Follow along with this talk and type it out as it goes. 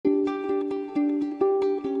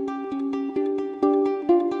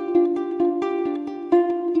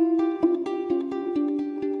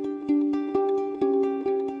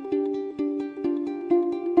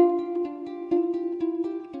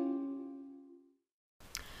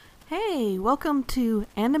Hey, welcome to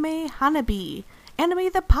Anime Hanabi, anime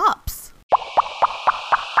that pops.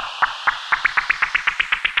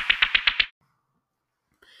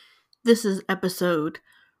 This is episode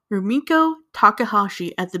Rumiko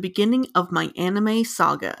Takahashi at the beginning of my anime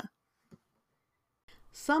saga.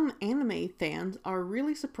 Some anime fans are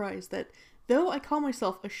really surprised that though I call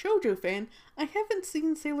myself a shoujo fan, I haven't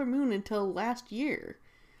seen Sailor Moon until last year.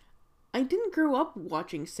 I didn't grow up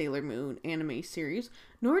watching Sailor Moon anime series,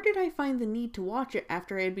 nor did I find the need to watch it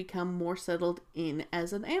after I had become more settled in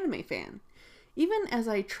as an anime fan. Even as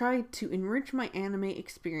I tried to enrich my anime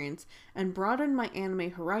experience and broaden my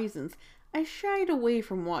anime horizons, I shied away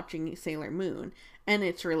from watching Sailor Moon and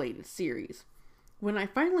its related series. When I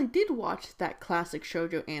finally did watch that classic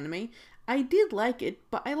shoujo anime, I did like it,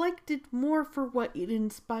 but I liked it more for what it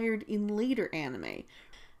inspired in later anime.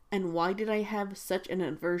 And why did I have such an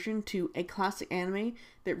aversion to a classic anime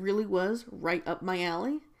that really was right up my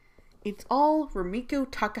alley? It's all Rumiko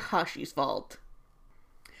Takahashi's fault.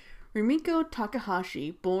 Rumiko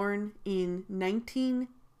Takahashi, born in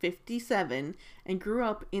 1957 and grew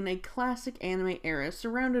up in a classic anime era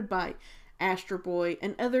surrounded by Astro Boy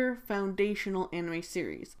and other foundational anime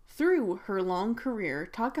series. Through her long career,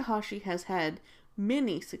 Takahashi has had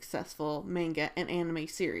many successful manga and anime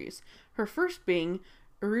series, her first being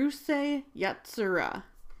Urusei Yatsura,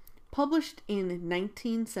 published in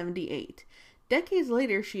 1978. Decades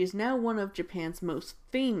later, she is now one of Japan's most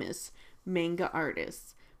famous manga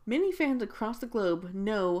artists. Many fans across the globe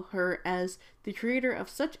know her as the creator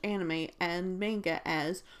of such anime and manga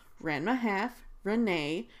as Ranma Half,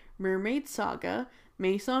 Renee, Mermaid Saga,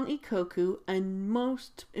 Maison Ikkoku, and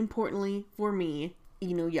most importantly for me,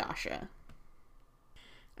 Inuyasha.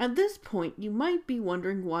 At this point, you might be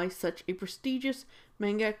wondering why such a prestigious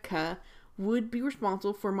mangaka would be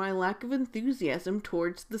responsible for my lack of enthusiasm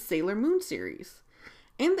towards the Sailor Moon series.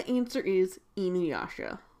 And the answer is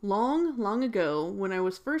Inuyasha. Long ago, when I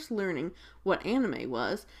was first learning what anime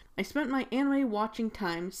was, I spent my anime watching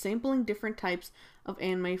time sampling different types of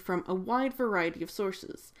anime from a wide variety of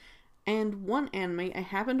sources. And one anime I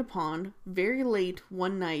happened upon very late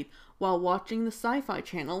one night while watching the Sci-Fi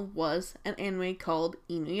Channel was an anime called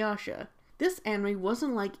Inuyasha. This anime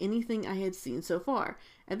wasn't like anything I had seen so far.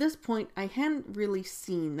 At this point, I hadn't really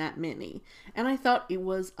seen that many, and I thought it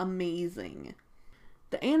was amazing.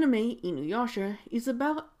 The anime Inuyasha is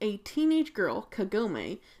about a teenage girl,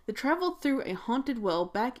 Kagome, that traveled through a haunted well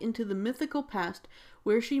back into the mythical past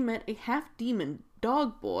where she met a half-demon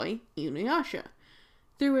dog boy, Inuyasha.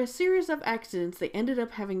 Through a series of accidents, they ended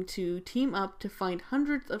up having to team up to find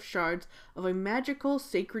hundreds of shards of a magical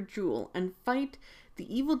sacred jewel and fight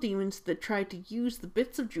the evil demons that tried to use the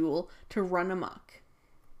bits of jewel to run amok.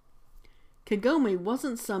 Kagome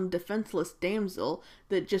wasn't some defenseless damsel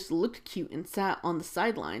that just looked cute and sat on the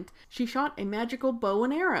sidelines. She shot a magical bow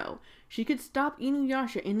and arrow. She could stop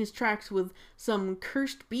Inuyasha in his tracks with some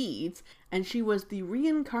cursed beads, and she was the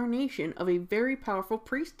reincarnation of a very powerful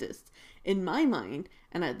priestess. In my mind,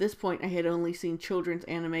 and at this point I had only seen children's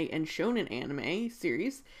anime and shonen anime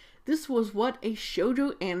series, this was what a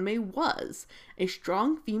shoujo anime was. A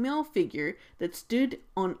strong female figure that stood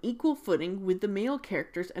on equal footing with the male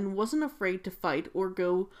characters and wasn't afraid to fight or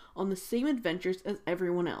go on the same adventures as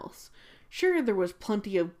everyone else. Sure, there was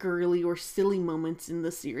plenty of girly or silly moments in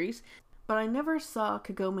the series, but I never saw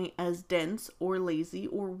Kagome as dense or lazy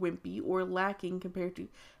or wimpy or lacking compared to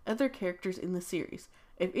other characters in the series.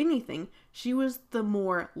 If anything, she was the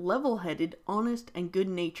more level-headed, honest, and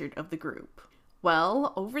good-natured of the group.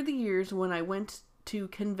 Well, over the years when I went to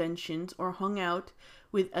conventions or hung out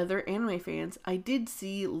with other anime fans, I did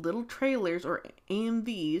see little trailers or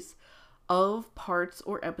AMVs of parts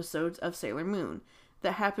or episodes of Sailor Moon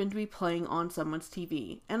that happened to be playing on someone's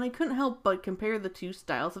TV, and I couldn't help but compare the two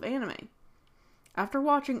styles of anime. After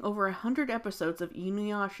watching over 100 episodes of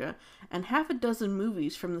Inuyasha and half a dozen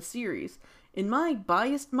movies from the series, in my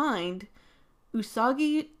biased mind,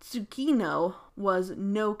 Usagi Tsukino was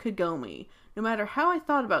no Kagome. No matter how I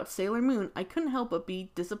thought about Sailor Moon, I couldn't help but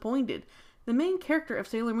be disappointed. The main character of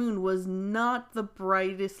Sailor Moon was not the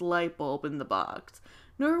brightest light bulb in the box.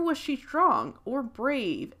 Nor was she strong or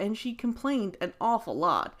brave, and she complained an awful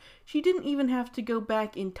lot. She didn't even have to go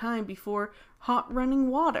back in time before hot running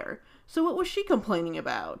water. So what was she complaining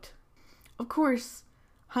about? Of course,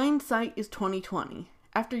 hindsight is 20/20.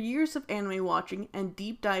 After years of anime watching and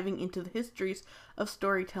deep diving into the histories of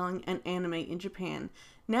storytelling and anime in Japan,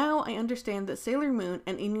 now I understand that Sailor Moon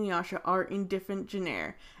and Inuyasha are in different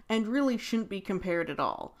genres and really shouldn't be compared at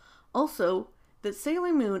all. Also, that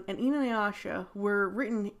Sailor Moon and Inuyasha were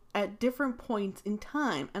written at different points in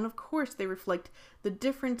time, and of course they reflect the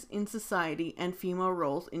difference in society and female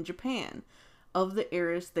roles in Japan of the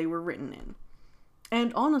eras they were written in.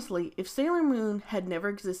 And honestly, if Sailor Moon had never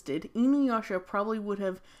existed, Inuyasha probably would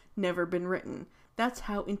have never been written. That's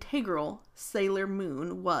how integral Sailor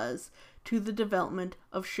Moon was to the development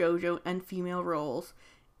of shoujo and female roles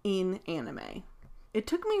in anime. It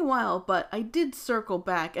took me a while, but I did circle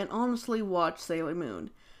back and honestly watch Sailor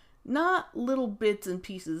Moon. Not little bits and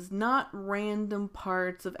pieces, not random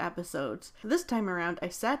parts of episodes. This time around, I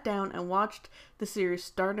sat down and watched the series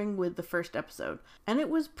starting with the first episode, and it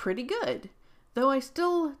was pretty good. Though I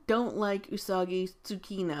still don't like Usagi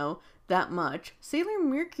Tsukino that much, Sailor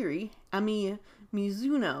Mercury,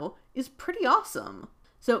 Mizuno, is pretty awesome.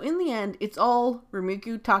 So in the end, it's all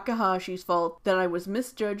Rumiko Takahashi's fault that I was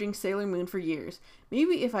misjudging Sailor Moon for years.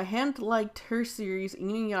 Maybe if I hadn't liked her series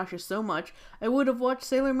Inuyasha so much, I would have watched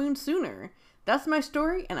Sailor Moon sooner. That's my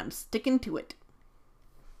story, and I'm sticking to it.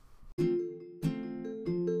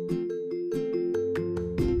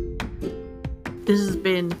 This has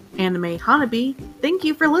been Anime Hanabi. Thank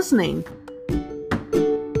you for listening.